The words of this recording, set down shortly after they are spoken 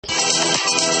So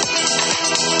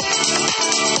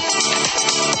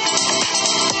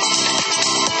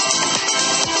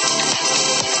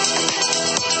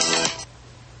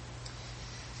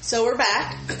we're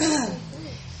back,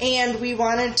 and we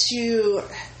wanted to,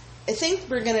 I think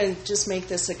we're going to just make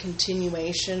this a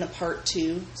continuation, a part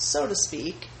 2, so to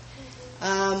speak.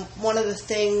 One of the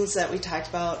things that we talked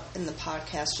about in the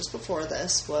podcast just before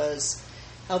this was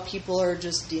how people are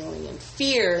just dealing in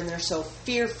fear, and they're so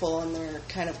fearful, and they're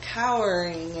kind of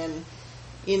cowering, and,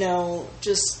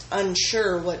 just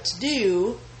unsure what to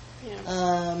do.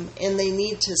 Yeah. And they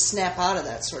need to snap out of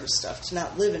that sort of stuff, to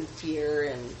not live in fear,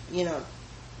 and,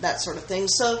 that sort of thing.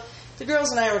 So the girls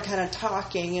and I were kind of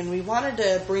talking, and we wanted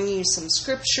to bring you some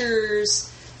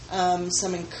scriptures,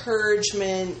 some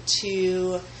encouragement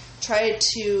to try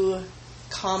to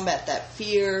combat that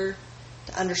fear,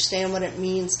 to understand what it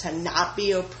means to not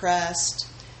be oppressed,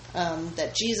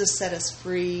 that Jesus set us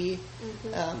free,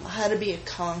 how to be a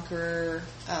conqueror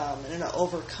and an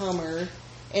overcomer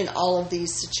in all of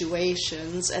these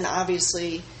situations. And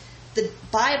obviously, the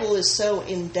Bible is so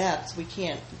in-depth, we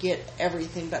can't get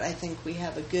everything, but I think we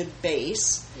have a good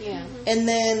base. Yeah. And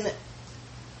then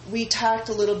we talked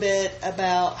a little bit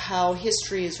about how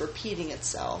history is repeating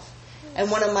itself.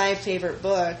 And one of my favorite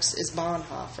books is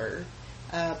Bonhoeffer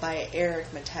by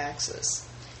Eric Metaxas.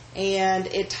 And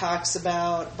it talks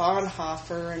about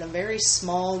Bonhoeffer and a very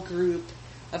small group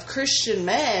of Christian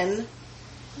men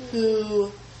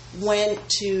who went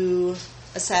to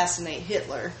assassinate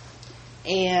Hitler,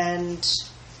 and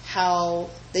how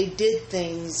they did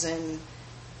things, and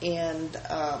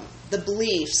the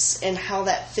beliefs, and how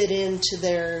that fit into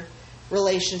their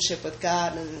relationship with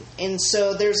God. And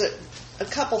so there's a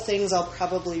couple things I'll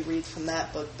probably read from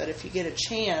that book, but if you get a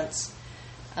chance,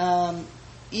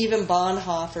 even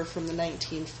Bonhoeffer from the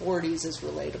 1940s is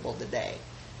relatable today,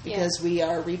 because we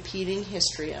are repeating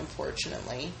history,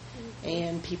 unfortunately,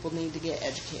 and people need to get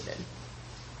educated.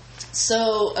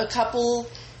 So a couple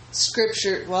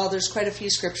scripture, well, there's quite a few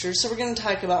scriptures. So we're going to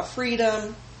talk about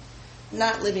freedom,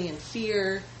 not living in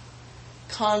fear,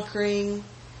 conquering,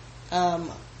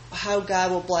 how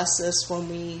God will bless us when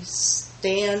we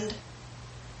stand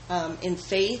in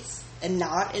faith and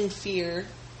not in fear,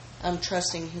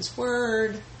 trusting His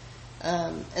Word,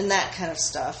 and that kind of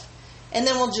stuff. And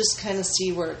then we'll just kind of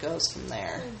see where it goes from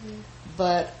there.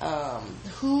 But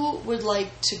who would like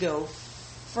to go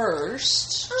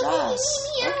first? Joss.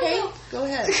 Okay, go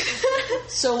ahead.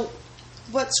 So,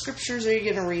 what scriptures are you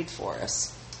going to read for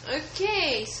us?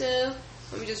 Okay, so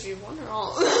let me just read one or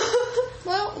all.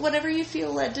 Well, whatever you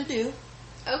feel led to do.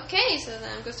 Okay, so then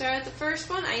I'm going to start with the first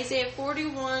one, Isaiah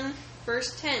 41,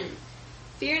 verse 10.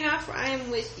 Fear not, for I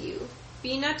am with you.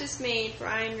 Be not dismayed, for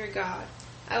I am your God.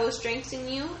 I will strengthen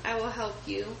you. I will help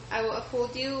you. I will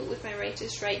uphold you with my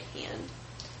righteous right hand.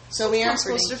 So we aren't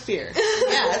supposed to fear.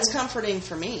 Yeah, it's comforting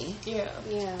for me. Yeah.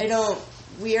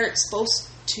 We aren't supposed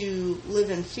to live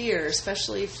in fear,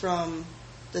 especially from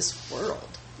this world.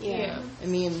 Yeah. I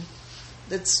mean,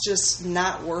 it's just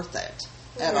not worth it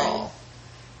at all.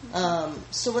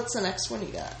 So what's the next one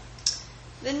you got?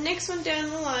 The next one down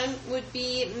the line would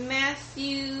be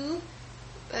Matthew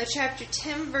chapter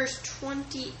 10, verse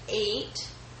 28.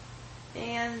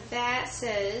 And that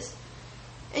says,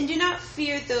 "And do not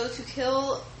fear those who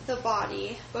kill the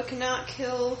body, but cannot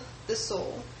kill the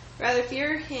soul. Rather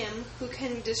fear Him who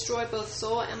can destroy both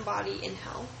soul and body in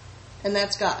hell." And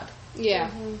that's God.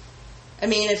 Yeah. I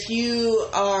mean, if you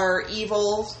are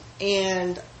evil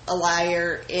and a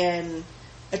liar and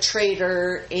a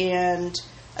traitor and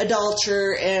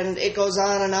adulterer, and it goes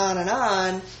on and on and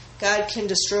on, God can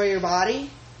destroy your body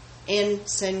and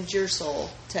send your soul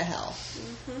to hell.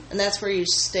 And that's where you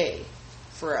stay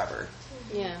forever.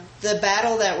 Yeah. The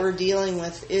battle that we're dealing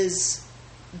with is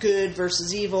good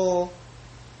versus evil,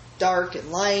 dark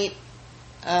and light,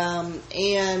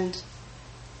 and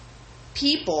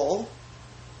people,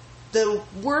 the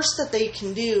worst that they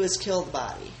can do is kill the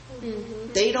body.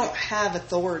 They don't have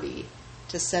authority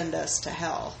to send us to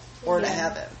hell or to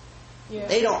heaven.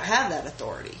 They don't have that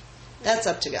authority. That's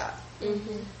up to God.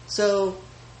 So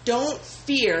don't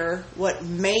fear what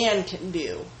man can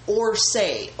do or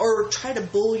say or try to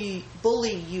bully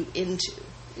you into.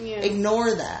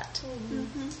 Ignore that.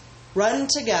 Run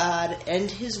to God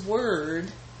and His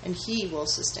Word, and He will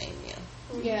sustain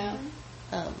you.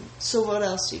 So what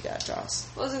else you got, Joss?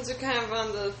 Well, since we're kind of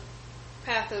on the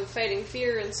path of fighting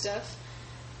fear and stuff,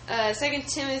 2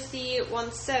 Timothy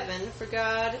 1:7, "For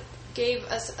God gave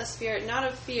us a spirit not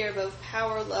of fear, but of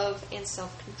power, love, and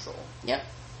self-control." Yep.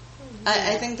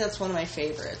 I think that's one of my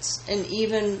favorites. And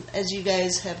even as you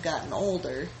guys have gotten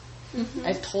older,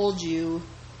 I've told you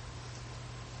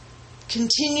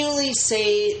continually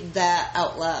say that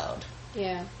out loud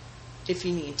Yeah. if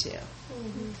you need to.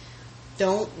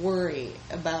 Don't worry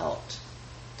about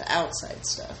the outside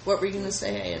stuff. What were you going to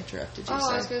say? I interrupted you. Oh,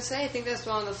 Sorry. I was going to say, I think that's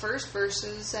one of the first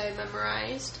verses I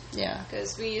memorized. Yeah.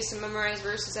 Because we used to memorize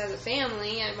verses as a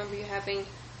family. I remember you having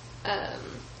the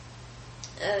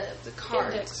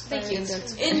cards. Index Thank you.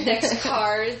 cards. Index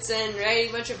cards and writing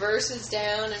a bunch of verses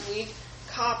down, and we'd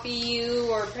copy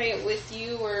you or pray it with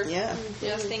you or Yeah.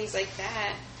 things like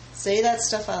that. Say that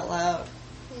stuff out loud.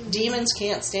 Demons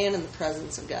can't stand in the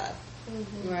presence of God.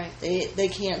 Right. They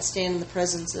can't stand in the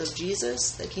presence of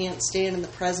Jesus. They can't stand in the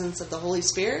presence of the Holy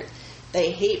Spirit.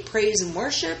 They hate praise and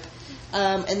worship,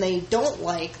 and they don't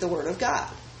like the Word of God.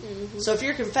 So if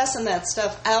you're confessing that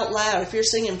stuff out loud, if you're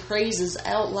singing praises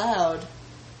out loud,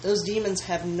 those demons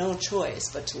have no choice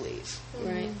but to leave.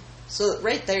 Right. So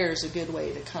right there is a good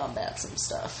way to combat some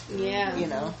stuff. Yeah. You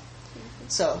know?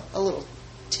 So, a little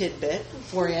tidbit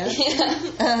for you.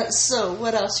 So,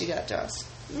 what else you got, Joss?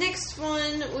 Next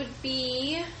one would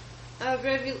be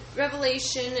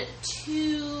Revelation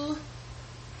 2,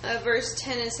 verse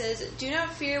 10. It says, "Do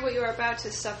not fear what you are about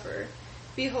to suffer.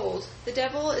 Behold, the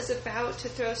devil is about to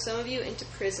throw some of you into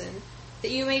prison,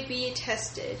 that you may be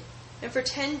tested. And for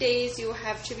 10 days you will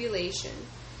have tribulation.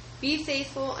 Be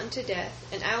faithful unto death,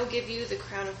 and I will give you the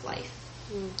crown of life."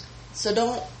 So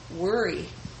don't worry.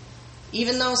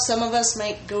 Even though some of us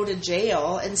might go to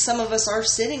jail, and some of us are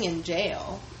sitting in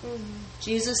jail,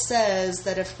 Jesus says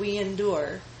that if we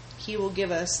endure, He will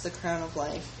give us the crown of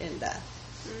life in death.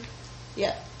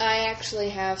 Yeah. I actually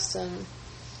have some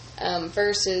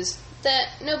verses that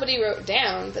nobody wrote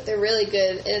down, but they're really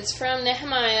good. It's from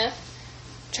Nehemiah,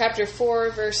 chapter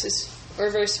 4,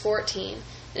 verse 14.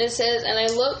 And it says, "And I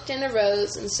looked and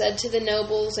arose and said to the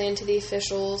nobles and to the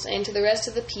officials and to the rest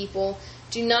of the people,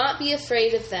 do not be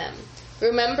afraid of them.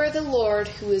 Remember the Lord,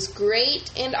 who is great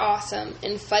and awesome,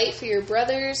 and fight for your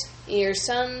brothers, and your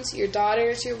sons, your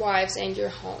daughters, your wives, and your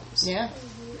homes." Yeah.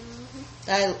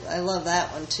 I love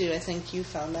that one too. I think you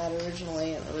found that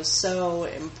originally, and it was so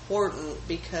important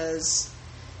because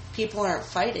people aren't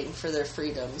fighting for their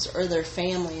freedoms or their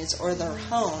families or their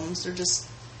homes. They're just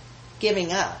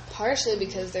giving up. Partially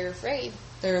because they're afraid.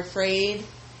 They're afraid,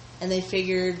 and they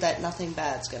figured that nothing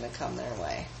bad's going to come their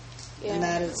way. Yeah. And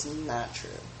that is not true.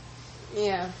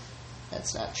 Yeah.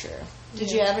 That's not true.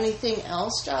 Did you have anything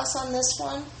else, Joss, on this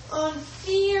one? On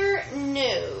fear,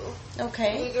 no.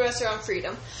 Okay. The rest are on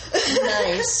freedom.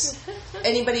 Nice.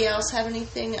 Anybody else have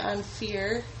anything on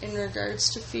fear in regards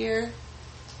to fear?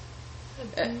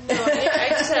 No, I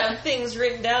just have things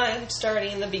written down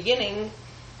starting in the beginning.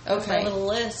 Okay. My little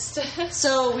list.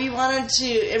 So we wanted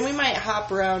to, and we might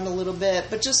hop around a little bit,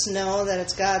 but just know that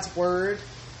it's God's Word,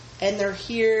 and they're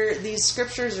here, these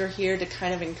scriptures are here to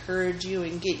kind of encourage you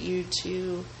and get you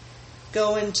to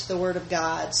go into the Word of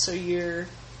God, so you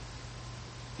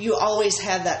always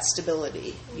have that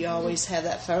stability. You always have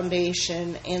that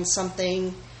foundation and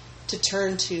something to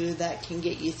turn to that can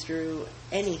get you through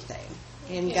anything.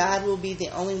 And God will be the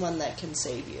only one that can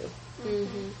save you.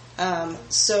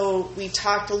 So we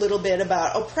talked a little bit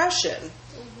about oppression.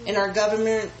 And our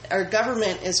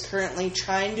government is currently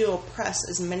trying to oppress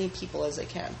as many people as they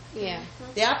can. Yeah.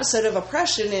 The opposite of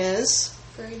oppression is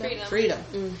freedom.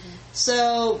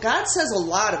 So God says a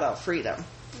lot about freedom.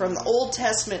 From the Old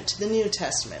Testament to the New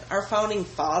Testament, our founding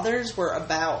fathers were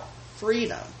about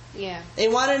freedom. Yeah. They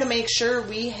wanted to make sure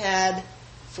we had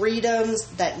freedoms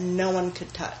that no one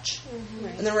could touch.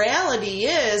 Right. And the reality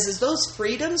is those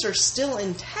freedoms are still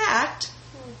intact,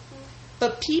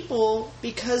 but people,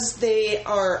 because they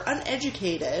are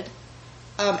uneducated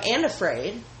and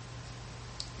afraid,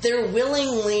 they're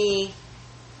willingly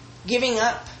giving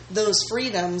up those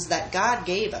freedoms that God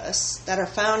gave us, that our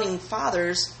founding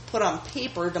fathers put on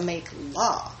paper to make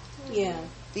law. Yeah.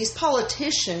 These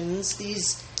politicians,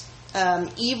 these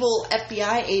evil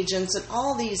FBI agents, and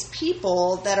all these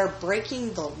people that are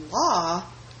breaking the law,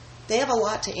 they have a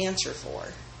lot to answer for.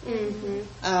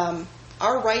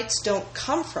 Our rights don't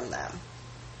come from them.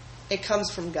 It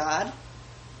comes from God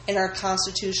and our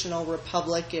constitutional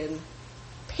republican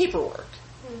paperwork.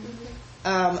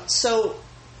 So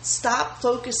stop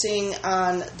focusing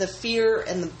on the fear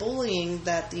and the bullying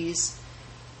that these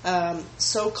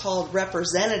so-called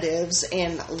representatives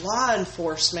and law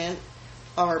enforcement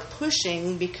are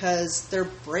pushing, because they're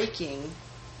breaking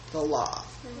the law.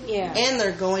 Yeah. And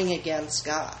they're going against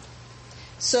God.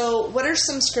 So what are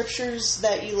some scriptures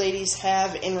that you ladies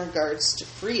have in regards to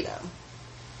freedom?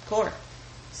 Cor.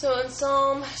 So in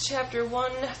Psalm chapter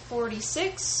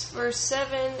 146, verse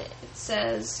 7, it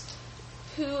says,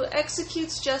 "Who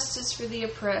executes justice for the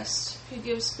oppressed, who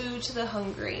gives food to the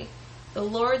hungry, The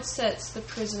Lord sets the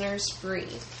prisoners free.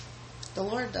 The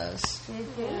Lord does.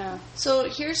 Mm-hmm. Yeah. So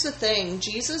here's the thing.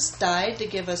 Jesus died to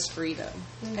give us freedom.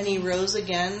 And he rose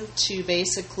again to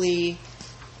basically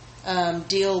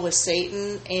deal with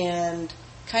Satan and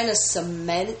kind of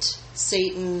cement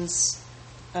Satan's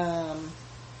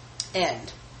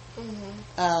end.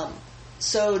 Mm-hmm.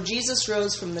 So Jesus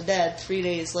rose from the dead 3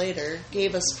 days later,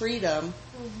 gave us freedom.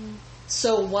 Mm-hmm.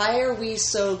 So why are we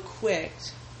so quick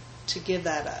to give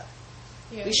that up?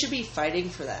 Yeah. We should be fighting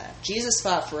for that. Jesus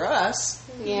fought for us.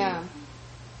 Yeah.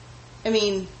 I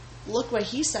mean, look what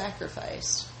he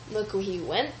sacrificed. Look what he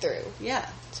went through. Yeah.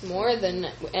 It's more than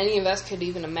any of us could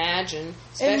even imagine.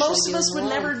 And most of especially us would being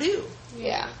never alone. do.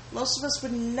 Yeah. Most of us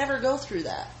would never go through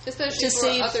that. Especially To for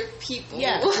save- other people.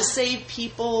 Yeah, to save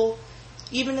people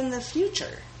even in the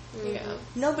future. Yeah.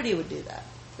 Nobody would do that.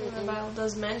 And the Bible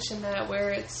does mention that, where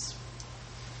it's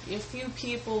a few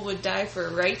people would die for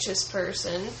a righteous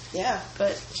person, Yeah.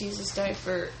 but Jesus died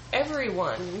for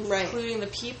everyone, Right. including the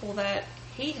people that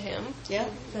hate him, Yeah.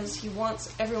 because he wants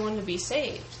everyone to be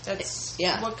saved. That's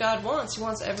Yeah. what God wants. He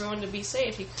wants everyone to be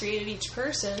saved. He created each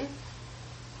person.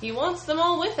 He wants them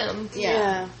all with him.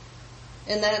 Yeah.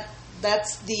 And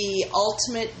that's the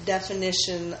ultimate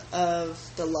definition of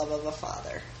the love of a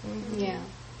father. Yeah.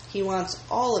 He wants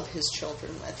all of his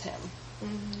children with him.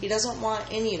 He doesn't want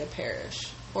any to perish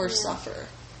or suffer.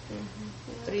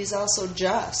 But he's also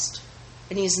just.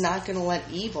 And he's not going to let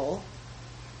evil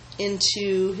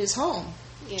into his home.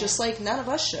 Yeah. Just like none of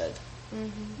us should.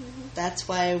 That's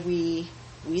why we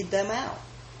weed them out.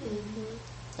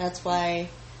 That's why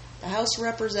the House of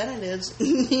Representatives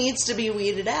needs to be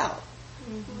weeded out.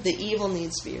 The evil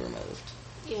needs to be removed.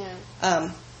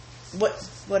 Yeah.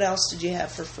 What else did you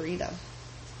have for freedom?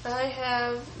 I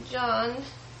have John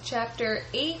chapter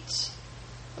 8.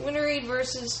 I'm going to read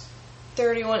verses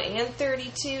 31 and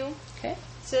 32. Okay. It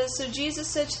says, So Jesus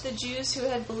said to the Jews who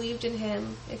had believed in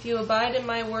him, If you abide in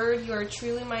my word, you are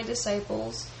truly my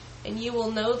disciples, and you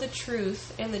will know the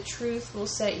truth, and the truth will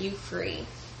set you free.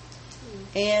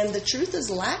 And the truth is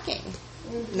lacking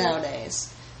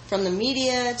nowadays. From the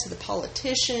media to the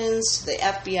politicians to the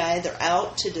FBI, they're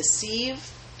out to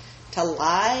deceive, to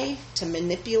lie, to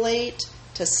manipulate,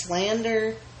 to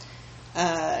slander.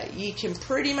 You can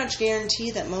pretty much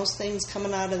guarantee that most things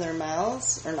coming out of their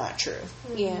mouths are not true.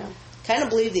 Yeah. Kind of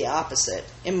believe the opposite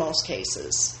in most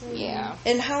cases. Yeah.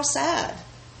 And how sad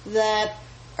that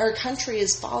our country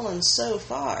has fallen so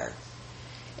far.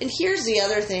 And here's the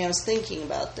other thing I was thinking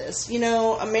about this. You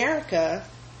know, America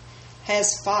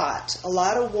has fought a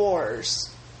lot of wars,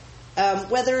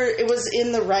 whether it was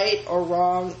in the right or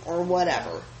wrong or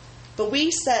whatever. But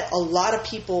we set a lot of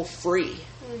people free.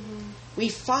 We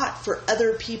fought for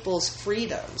other people's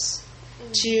freedoms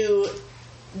to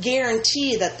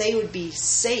guarantee that they would be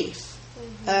safe.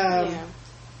 Yeah.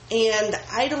 And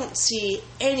I don't see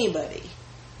anybody.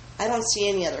 I don't see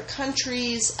any other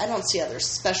countries. I don't see other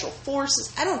special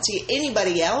forces. I don't see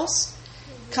anybody else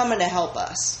coming to help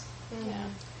us. Yeah.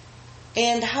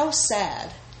 And how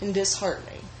sad and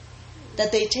disheartening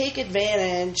that they take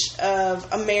advantage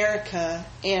of America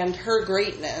and her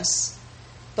greatness,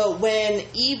 but when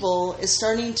evil is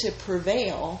starting to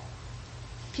prevail,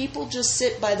 people just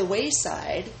sit by the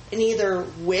wayside and either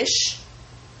wish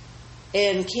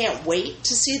and can't wait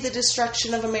to see the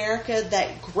destruction of America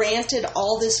that granted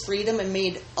all this freedom and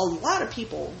made a lot of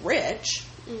people rich,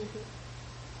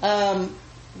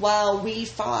 while we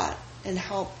fought and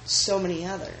helped so many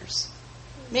others.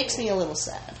 Makes me a little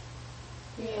sad.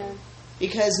 Yeah.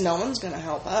 Because no one's going to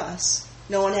help us.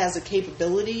 No one has the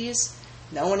capabilities.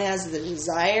 No one has the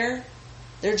desire.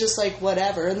 They're just like,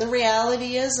 whatever. And the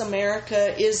reality is,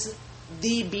 America is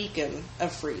the beacon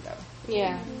of freedom.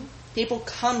 Yeah. People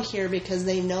come here because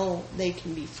they know they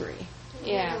can be free.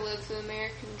 Yeah. To live the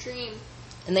American dream.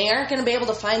 And they aren't going to be able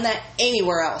to find that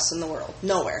anywhere else in the world.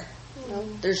 Nowhere.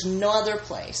 There's no other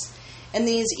place. And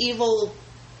these evil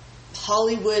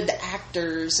Hollywood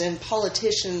actors and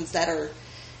politicians that are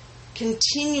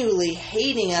continually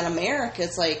hating on America,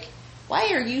 it's like,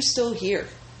 why are you still here?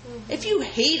 If you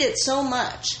hate it so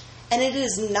much, and it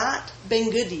has not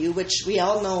been good to you, which we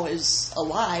all know is a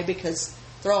lie because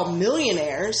they're all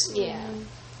millionaires, Yeah.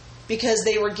 because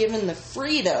they were given the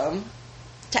freedom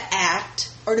to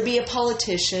act or to be a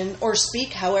politician or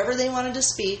speak however they wanted to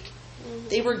speak.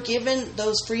 They were given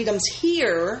those freedoms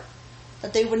here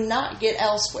that they would not get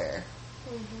elsewhere.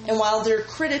 And while they're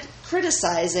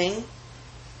criticizing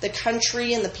the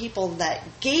country and the people that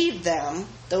gave them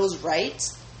those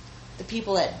rights, the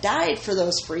people that died for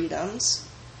those freedoms,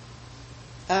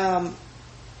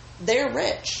 they're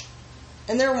rich.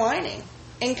 And they're whining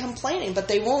and complaining, but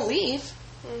they won't leave.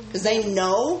 Because they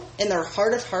know in their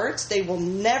heart of hearts they will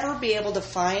never be able to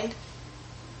find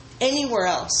anywhere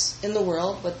else in the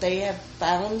world what they have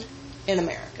found in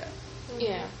America.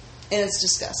 Yeah. And it's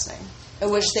disgusting. I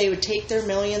wish they would take their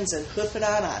millions and hoof it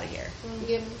on out of here.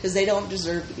 Yep. Because they don't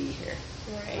deserve to be here.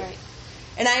 Right.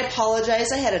 And I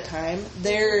apologize ahead of time.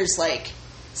 There's like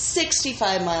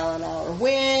 65-mile-an-hour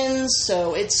winds,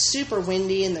 so it's super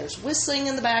windy, and there's whistling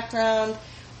in the background.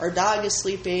 Our dog is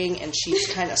sleeping, and she's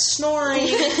kind of snoring.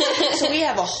 So we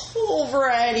have a whole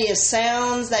variety of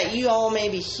sounds that you all may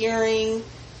be hearing.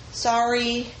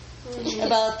 Sorry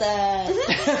about that.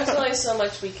 There's only so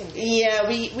much we can do. Yeah,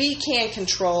 we can't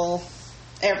control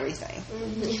everything.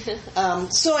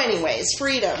 So anyways,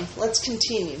 freedom. Let's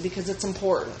continue because it's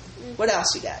important. What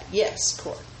else you got? Yes,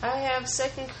 Court. I have 2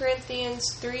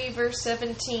 Corinthians 3, verse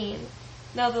 17.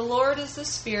 Now the Lord is the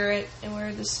Spirit, and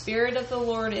where the Spirit of the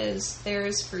Lord is, there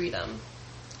is freedom.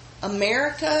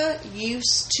 America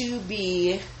used to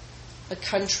be a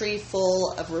country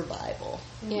full of revival.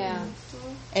 Yeah.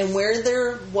 And where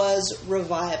there was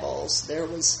revivals, there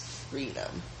was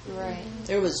freedom. Right.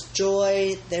 There was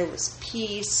joy, there was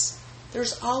peace.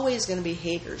 There's always going to be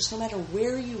haters. No matter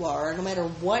where you are, no matter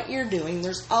what you're doing,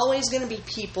 there's always going to be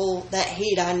people that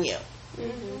hate on you.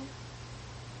 Mm-hmm.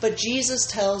 But Jesus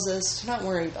tells us to not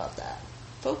worry about that.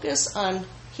 Focus on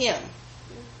Him.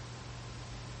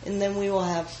 And then we will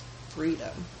have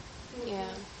freedom.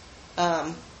 Yeah.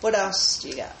 What else do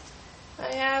you got?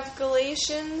 I have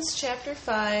Galatians chapter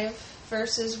 5,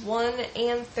 verses 1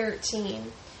 and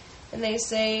 13. And they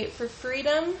say, for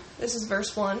freedom, this is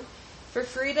verse 1, for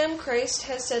freedom Christ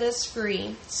has set us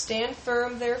free. Stand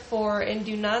firm, therefore, and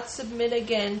do not submit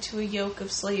again to a yoke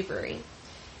of slavery.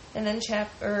 And then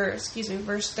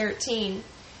verse 13.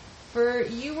 For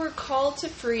you were called to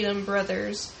freedom,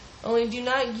 brothers, only do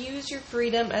not use your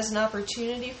freedom as an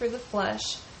opportunity for the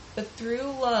flesh, but through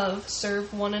love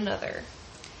serve one another.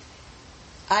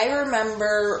 I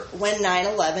remember when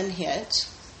 9/11 hit,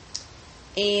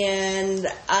 and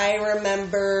I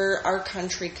remember our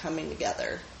country coming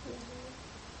together.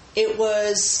 It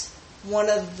was one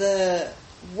of the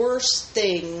worst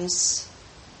things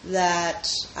that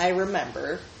I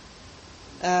remember.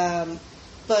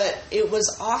 But it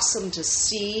was awesome to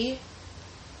see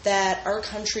that our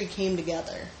country came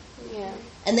together. Yeah.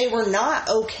 And they were not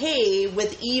okay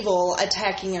with evil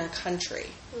attacking our country.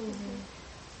 Mm-hmm.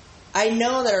 I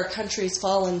know that our country's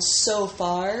fallen so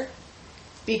far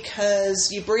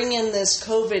because you bring in this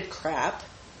COVID crap,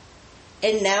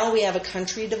 and now we have a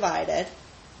country divided.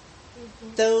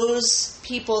 Mm-hmm. Those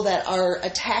people that are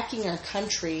attacking our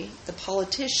country, the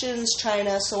politicians,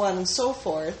 China, so on and so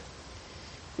forth,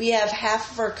 we have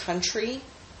half of our country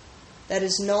that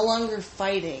is no longer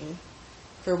fighting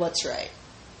for what's right.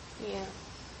 Yeah.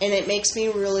 And it makes me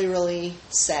really, really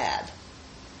sad.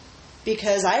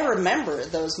 Because I remember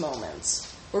those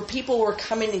moments where people were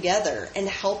coming together and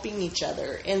helping each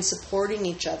other and supporting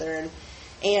each other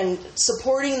and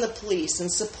supporting the police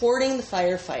and supporting the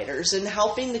firefighters and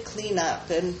helping to clean up.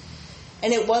 And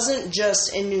it wasn't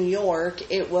just in New York,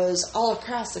 it was all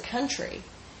across the country.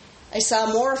 I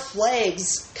saw more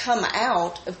flags come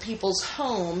out of people's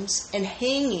homes and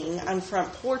hanging on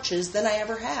front porches than I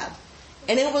ever have.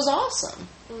 And it was awesome.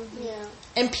 Mm-hmm. Yeah.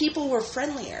 And people were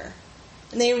friendlier.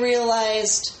 And they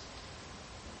realized,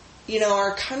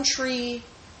 our country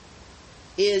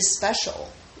is special.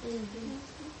 Mm-hmm.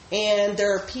 And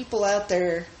there are people out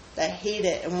there that hate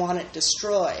it and want it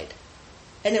destroyed.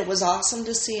 And it was awesome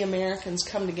to see Americans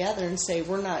come together and say,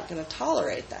 we're not going to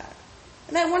tolerate that.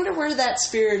 And I wonder where that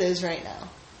spirit is right now.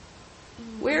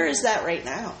 Mm-hmm. Where is that right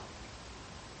now?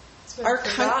 It's been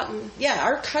forgotten.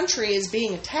 Our country is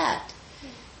being attacked.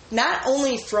 Not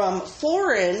only from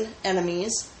foreign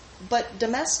enemies, but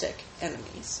domestic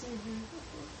enemies. Mm-hmm.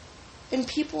 And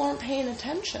people aren't paying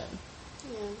attention.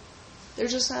 Yeah. They're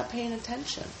just not paying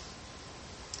attention.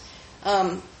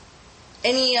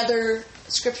 Any other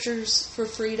scriptures for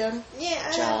freedom?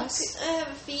 Yeah, Joss? I have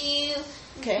a few.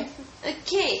 Okay.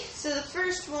 Okay, so the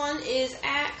first one is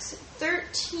Acts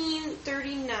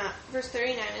 13:39, verse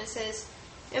 39, and it says,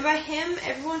 and by him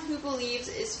everyone who believes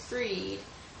is freed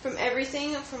from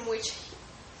everything from which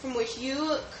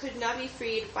you could not be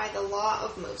freed by the law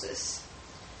of Moses.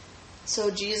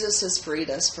 So Jesus has freed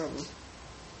us from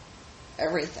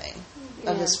everything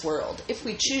of this world, if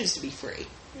we choose to be free.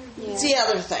 Yeah. It's the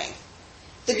other thing.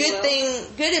 The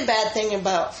good and bad thing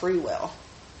about free will.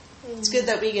 Mm-hmm. It's good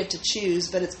that we get to choose,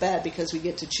 but it's bad because we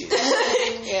get to choose.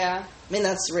 Yeah. I mean,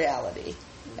 that's the reality.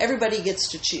 Everybody gets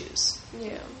to choose.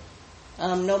 Yeah.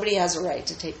 Nobody has a right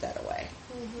to take that away.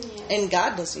 Mm-hmm. Yeah. And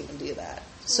God doesn't even do that.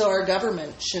 So our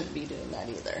government shouldn't be doing that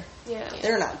either. Yeah.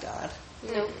 They're not God.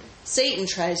 Nope. Satan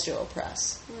tries to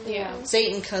oppress. Yeah.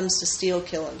 Satan comes to steal,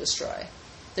 kill, and destroy.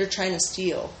 They're trying to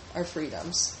steal our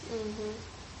freedoms. Mm-hmm.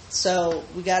 So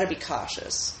we got to be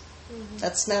cautious.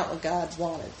 That's not what God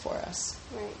wanted for us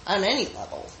Right. on any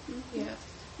level. Yeah.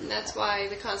 And that's why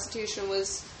the Constitution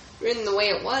was written the way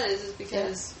it was, is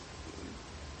because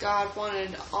God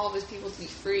wanted all of his people to be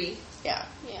free. Yeah.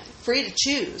 Yeah. Free to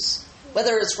choose.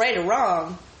 Whether it's right or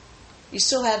wrong, you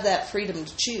still have that freedom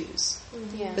to choose.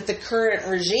 Yeah. But the current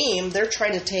regime, they're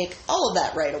trying to take all of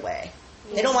that right away.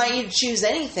 They don't want you to choose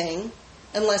anything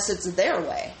unless it's their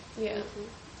way. Yeah.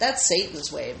 That's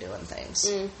Satan's way of doing things.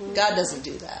 Mhm. God doesn't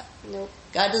do that. Nope.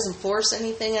 God doesn't force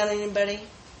anything on anybody.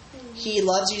 He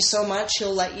loves you so much,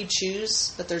 he'll let you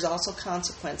choose, but there's also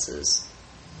consequences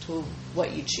to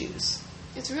what you choose.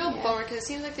 It's a real Yeah. bummer because it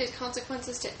seems like there's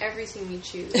consequences to everything we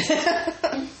choose.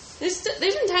 There's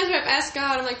been times where I've asked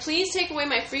God, I'm like, please take away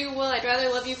my free will. I'd rather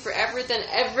love you forever than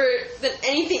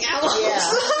anything else.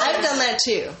 Yeah, I've done that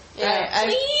too. Yeah.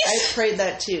 I've prayed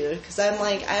that too, because I'm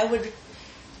like, I would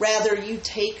rather you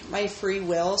take my free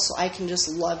will so I can just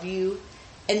love you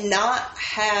and not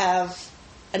have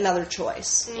another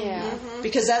choice. Yeah.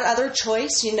 Because that other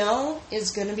choice,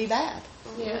 is going to be bad.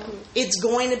 Yeah. It's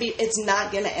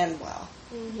not going to end well.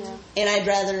 Yeah. And I'd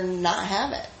rather not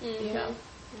have it. Yeah.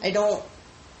 I don't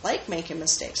like making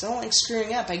mistakes. I don't like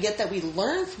screwing up. I get that we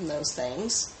learn from those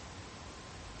things,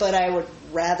 but I would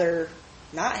rather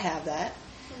not have that,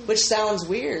 which sounds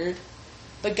weird,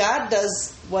 but God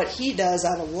does what he does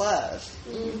out of love.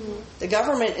 The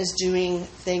government is doing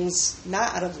things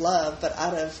not out of love, but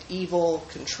out of evil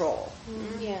control.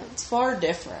 Yeah. It's far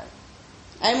different.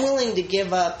 I'm willing to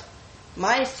give up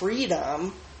my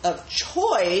freedom of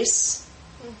choice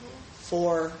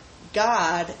for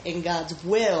God and God's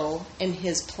will and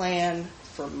his plan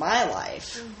for my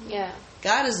life. Yeah.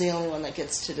 God is the only one that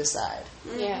gets to decide.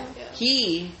 Yeah.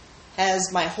 He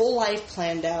has my whole life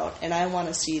planned out, and I want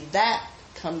to see that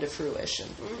come to fruition.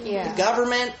 Yeah. The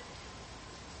government,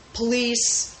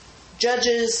 police,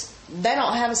 judges, they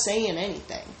don't have a say in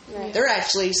anything. Right. They're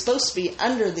actually supposed to be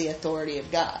under the authority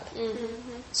of God.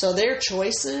 So their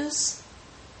choices,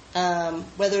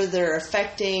 whether they're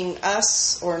affecting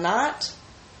us or not,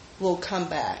 will come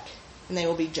back, and they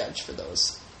will be judged for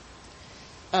those.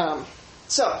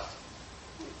 So,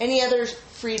 any other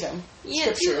freedom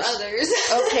Yeah, scriptures? 2 others.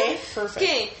 Okay, perfect.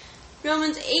 Okay,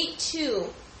 Romans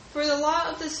 8:2. For the law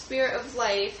of the Spirit of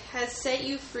life has set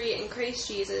you free in Christ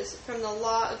Jesus from the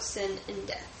law of sin and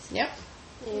death. Yep.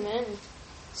 Amen.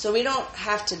 So we don't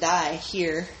have to die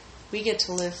here. We get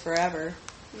to live forever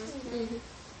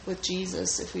with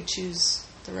Jesus if we choose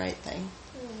the right thing.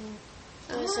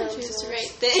 I want sounds to choose the nice.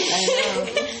 right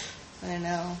thing. I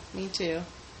know. Me too.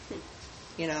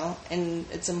 And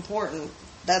it's important.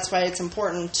 That's why it's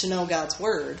important to know God's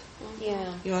Word.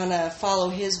 Yeah. You want to follow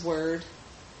His Word,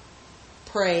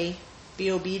 pray, be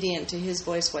obedient to His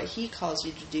voice, what He calls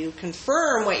you to do,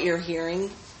 confirm what you're hearing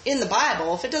in the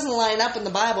Bible. If it doesn't line up in the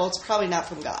Bible, it's probably not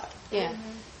from God. Yeah.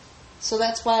 So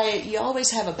that's why you always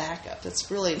have a backup.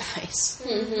 It's really nice.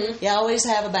 Mm-hmm. You always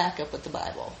have a backup with the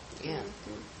Bible. Yeah.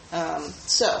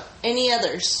 So, any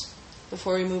others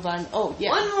before we move on? Oh, yeah.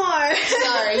 One more.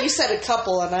 Sorry, you said a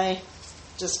couple, and I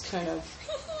just kind of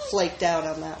flaked out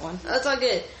on that one. That's all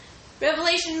good.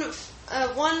 Revelation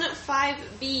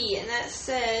 1:5b, and that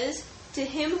says, "To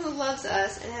him who loves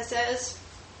us and has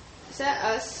set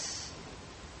us."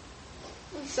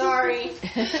 Sorry,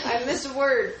 I missed a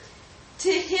word.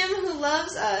 To him who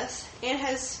loves us and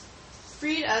has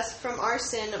freed us from our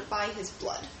sin by his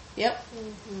blood. Yep.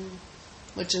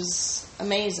 Which is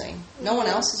amazing. No one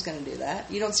else is going to do that.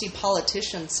 You don't see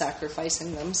politicians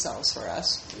sacrificing themselves for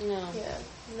us. No. Yeah.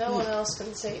 No one else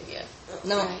can save you.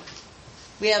 No. Right.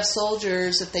 We have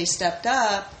soldiers, if they stepped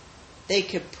up, they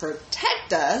could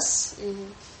protect us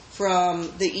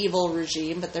from the evil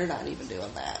regime, but they're not even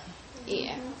doing that.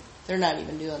 Yeah. They're not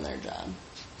even doing their job.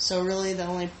 So really the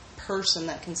only person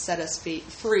that can set us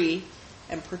free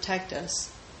and protect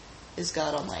us is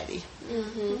God Almighty.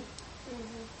 Mm-hmm.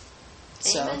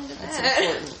 So Amen to that's that.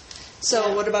 important.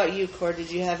 So what about you, Cord?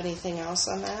 Did you have anything else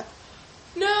on that?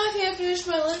 No, I think I finished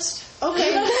my list.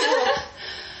 Okay. Cool.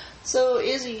 So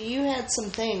Izzy, you had some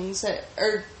things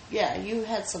you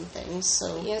had some things.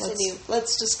 So Yes, I do.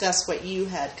 Let's discuss what you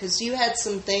had, because you had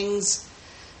some things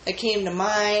that came to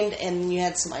mind, and you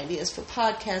had some ideas for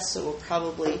podcasts. So we'll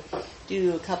probably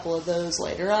do a couple of those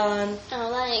later on.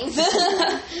 Oh,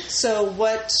 thanks. So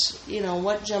what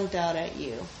jumped out at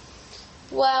you?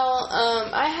 Well,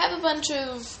 I have a bunch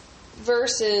of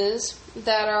verses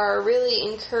that are really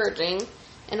encouraging,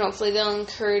 and hopefully they'll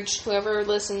encourage whoever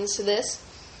listens to this.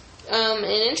 And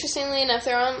interestingly enough,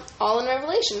 they're all in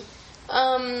Revelation.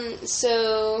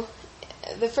 So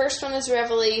the first one is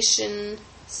Revelation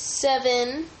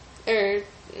 7,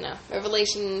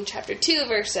 Revelation chapter 2,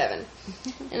 verse 7.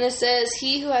 And it says,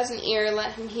 "He who has an ear,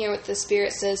 let him hear what the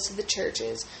Spirit says to the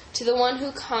churches. To the one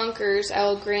who conquers, I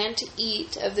will grant to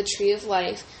eat of the tree of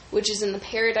life, which is in the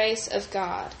paradise of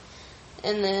God."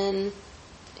 And then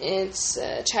it's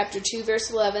chapter 2, verse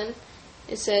 11.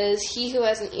 It says, "He who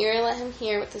has an ear, let him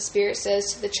hear what the Spirit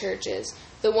says to the churches.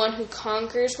 The one who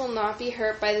conquers will not be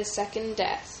hurt by the second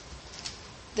death."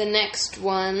 The next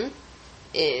one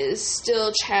is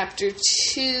still chapter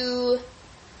 2,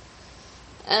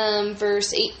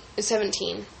 verse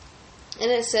 17.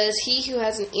 And it says, "He who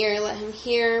has an ear, let him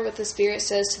hear what the Spirit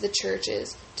says to the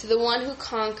churches. To the one who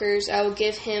conquers, I will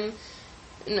give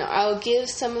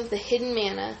some of the hidden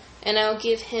manna, and I will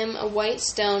give him a white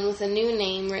stone with a new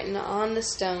name written on the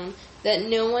stone that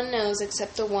no one knows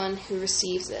except the one who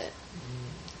receives it."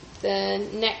 The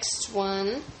next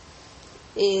one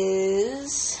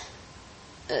is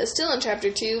still in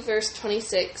chapter 2, verse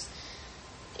 26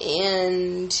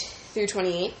 and through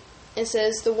 28. It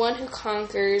says, "The one who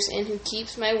conquers and who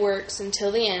keeps my works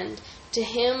until the end, to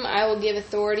him I will give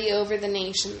authority over the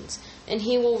nations, and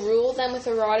he will rule them with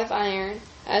a rod of iron,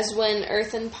 as when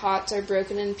earthen pots are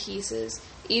broken in pieces,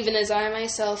 even as I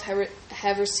myself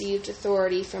have received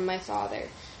authority from my Father.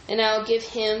 And I will give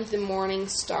him the morning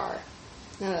star."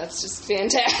 Now that's just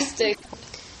fantastic.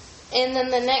 And then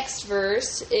the next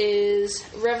verse is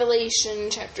Revelation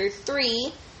chapter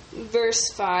 3, verse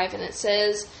 5, and it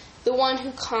says, "The one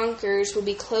who conquers will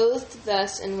be clothed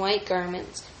thus in white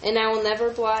garments, and I will never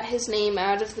blot his name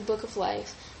out of the book of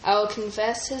life. I will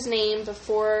confess his name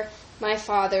before my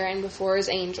Father and before his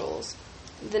angels."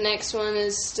 The next one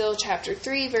is still chapter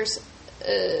 3, verse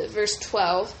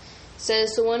 12. It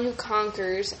says, "The one who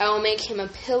conquers, I will make him a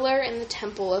pillar in the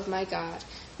temple of my God.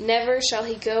 Never shall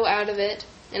he go out of it,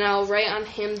 and I will write on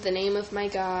him the name of my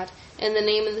God, and the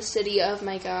name of the city of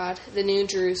my God, the New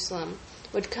Jerusalem,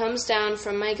 which comes down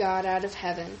from my God out of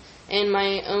heaven, and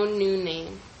my own new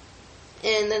name."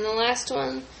 And then the last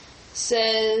one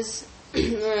says,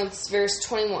 it's verse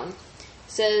 21,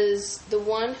 says, "The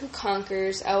one who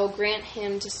conquers, I will grant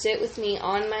him to sit with me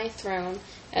on my throne,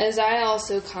 as I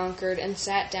also conquered and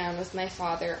sat down with my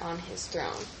Father on his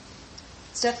throne."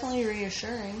 It's definitely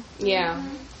reassuring. Yeah.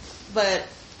 But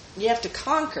you have to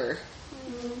conquer.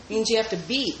 Means you have to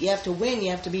beat, you have to win,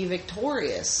 you have to be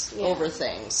victorious over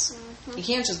things. You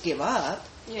can't just give up.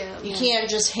 You can't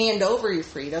just hand over your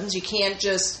freedoms. You can't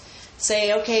just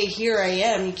say, "Okay, here I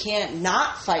am." You can't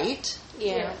not fight.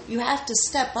 You have to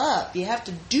step up. You have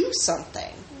to do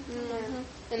something.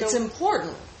 And it's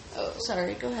important. Oh,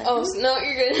 sorry, go ahead. Oh, no,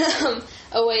 you're good.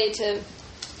 A way to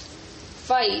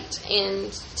fight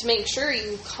and to make sure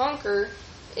you conquer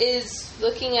is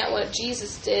looking at what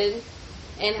Jesus did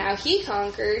and how he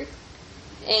conquered,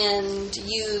 and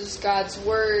used God's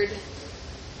word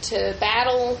to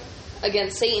battle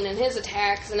against Satan and his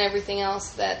attacks and everything else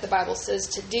that the Bible says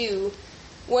to do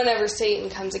whenever Satan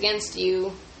comes against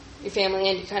you, your family,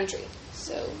 and your country.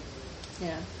 So,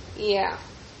 yeah.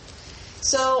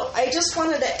 So I just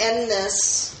wanted to end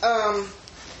this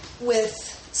with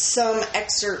some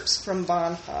excerpts from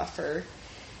Bonhoeffer,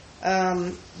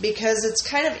 because it's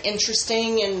kind of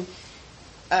interesting, and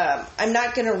I'm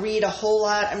not going to read a whole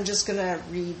lot. I'm just going to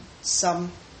read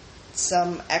some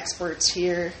excerpts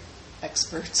here.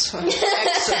 Excerpts,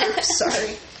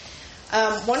 sorry.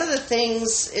 One of the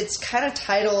things, it's kind of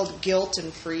titled Guilt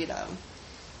and Freedom.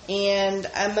 And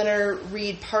I'm going to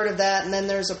read part of that, and then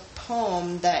there's a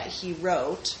poem that he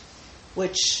wrote,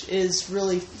 which is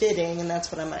really fitting, and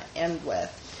that's what I'm going to end with.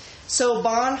 So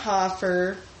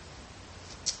Bonhoeffer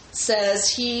says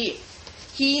he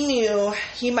knew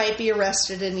he might be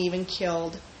arrested and even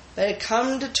killed, but had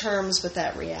come to terms with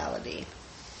that reality.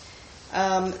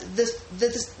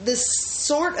 This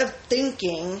sort of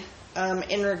thinking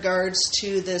in regards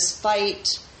to this fight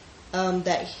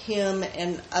that him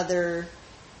and other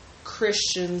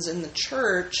Christians in the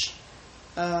church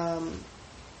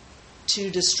to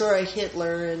destroy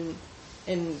Hitler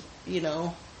and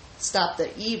stop the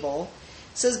evil,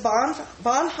 says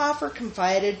Bonhoeffer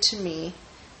confided to me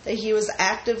that he was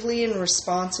actively and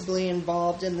responsibly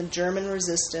involved in the German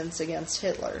resistance against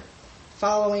Hitler,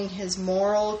 following his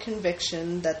moral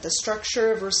conviction that the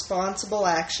structure of responsible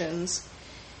actions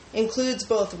includes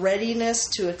both readiness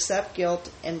to accept guilt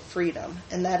and freedom,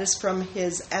 and that is from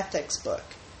his ethics book.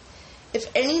 If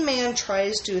any man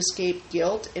tries to escape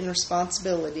guilt and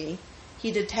responsibility, he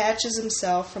detaches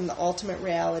himself from the ultimate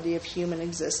reality of human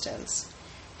existence.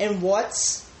 And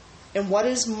what's And what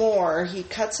is more, he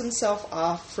cuts himself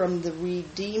off from the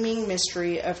redeeming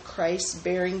mystery of Christ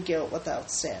bearing guilt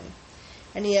without sin.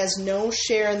 And he has no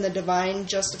share in the divine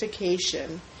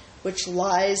justification which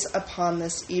lies upon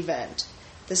this event.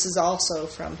 This is also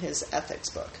from his ethics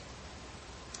book.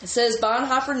 It says,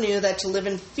 Bonhoeffer knew that to live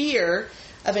in fear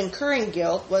of incurring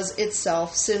guilt was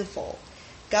itself sinful.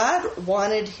 God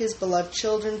wanted his beloved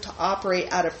children to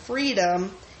operate out of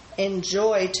freedom and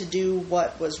joy to do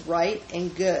what was right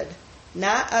and good,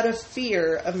 not out of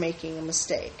fear of making a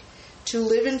mistake. To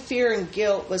live in fear and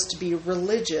guilt was to be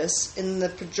religious in the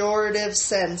pejorative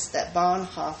sense that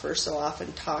Bonhoeffer so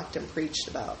often talked and preached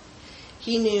about.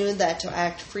 He knew that to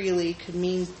act freely could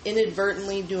mean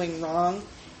inadvertently doing wrong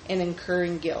and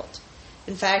incurring guilt.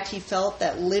 In fact, he felt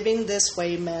that living this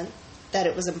way meant that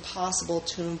it was impossible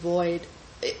to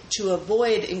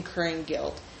avoid incurring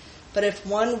guilt. But if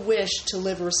one wished to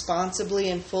live responsibly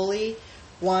and fully,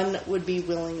 one would be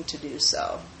willing to do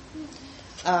so.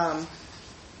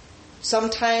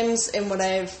 Sometimes, and when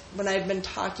I've been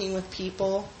talking with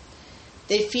people,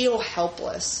 they feel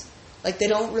helpless, like they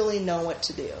don't really know what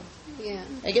to do. Yeah.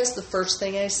 I guess the first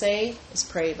thing I say is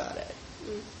pray about it.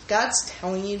 If God's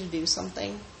telling you to do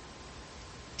something,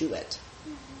 do it.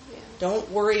 Yeah.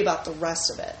 Don't worry about the rest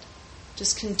of it.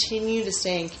 Just continue to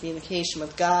stay in communication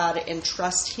with God and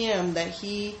trust Him that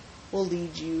He will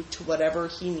lead you to whatever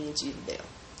He needs you to do.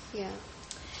 Yeah.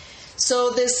 So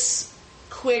this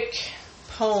quick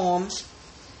poem,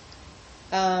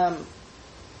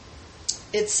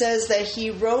 it says that he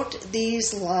wrote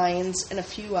these lines in a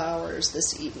few hours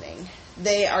this evening.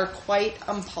 They are quite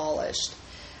unpolished.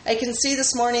 I can see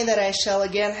this morning that I shall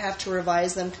again have to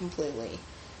revise them completely.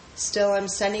 Still, I'm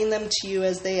sending them to you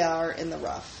as they are in the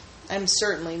rough. I'm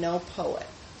certainly no poet.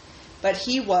 But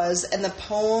he was, and the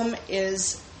poem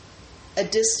is a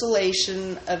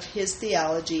distillation of his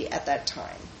theology at that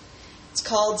time. It's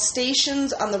called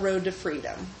Stations on the Road to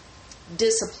Freedom.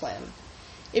 Discipline.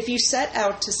 If you set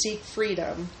out to seek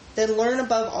freedom, then learn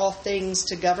above all things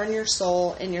to govern your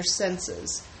soul and your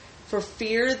senses, for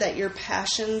fear that your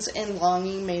passions and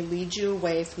longing may lead you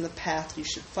away from the path you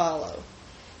should follow.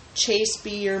 Chaste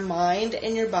be your mind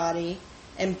and your body,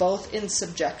 and both in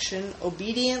subjection,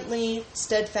 obediently,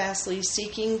 steadfastly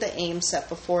seeking the aim set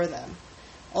before them.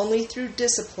 Only through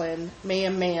discipline may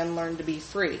a man learn to be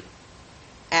free.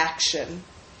 Action.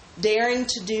 Daring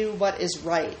to do what is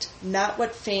right, not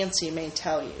what fancy may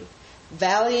tell you.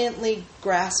 Valiantly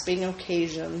grasping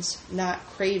occasions, not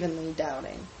cravenly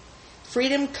doubting.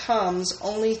 Freedom comes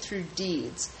only through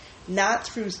deeds, not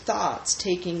through thoughts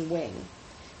taking wing.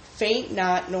 Faint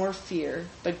not nor fear,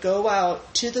 but go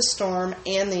out to the storm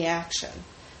and the action,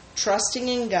 trusting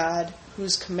in God,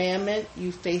 whose commandment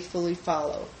you faithfully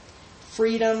follow.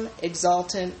 Freedom,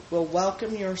 exultant, will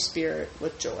welcome your spirit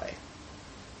with joy.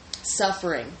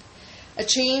 Suffering. A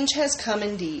change has come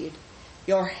indeed.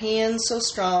 Your hands so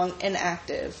strong and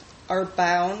active are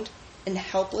bound. In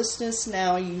helplessness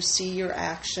now you see your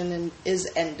action is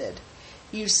ended.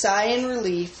 You sigh in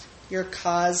relief, your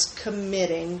cause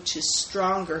committing to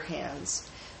stronger hands.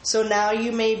 So now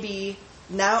you may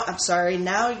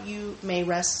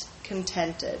rest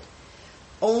contented.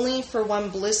 Only for one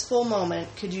blissful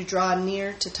moment could you draw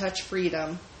near to touch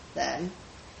freedom, then,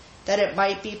 that it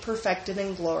might be perfected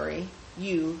in glory,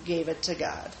 you gave it to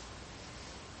God.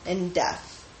 And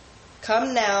death.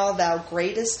 Come now, thou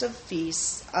greatest of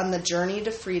feasts, on the journey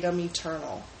to freedom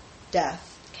eternal.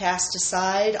 Death, cast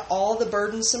aside all the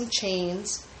burdensome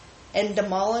chains, and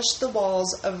demolish the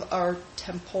walls of our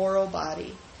temporal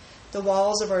body, the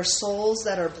walls of our souls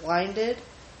that are blinded,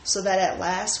 so that at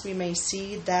last we may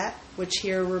see that which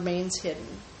here remains hidden.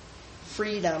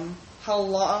 Freedom, how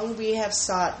long we have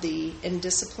sought thee in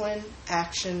discipline,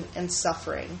 action, and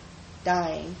suffering,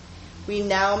 dying. We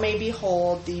now may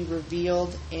behold thee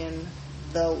revealed in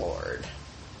the Lord.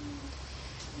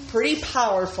 Pretty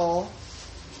powerful.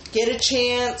 Get a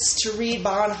chance to read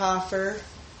Bonhoeffer.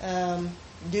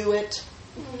 Do it.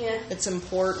 Yeah. It's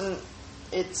important.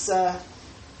 It's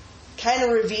kind of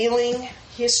revealing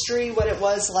history, what it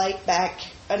was like back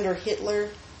under Hitler.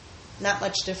 Not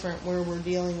much different where we're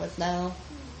dealing with now.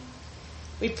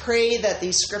 We pray that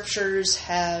these scriptures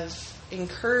have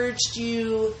encouraged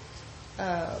you,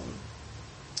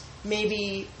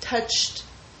 maybe touched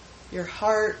your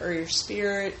heart or your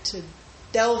spirit to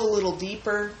delve a little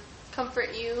deeper.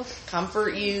 Comfort you.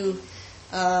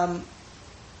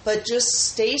 But just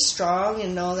stay strong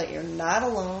and know that you're not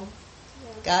alone.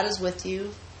 Yeah. God is with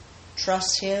you.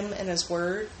 Trust Him and His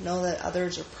Word. Know that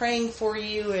others are praying for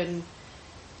you, and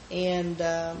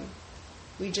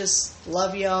we just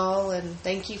love y'all and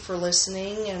thank you for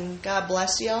listening. And God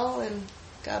bless y'all and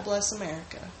God bless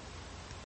America.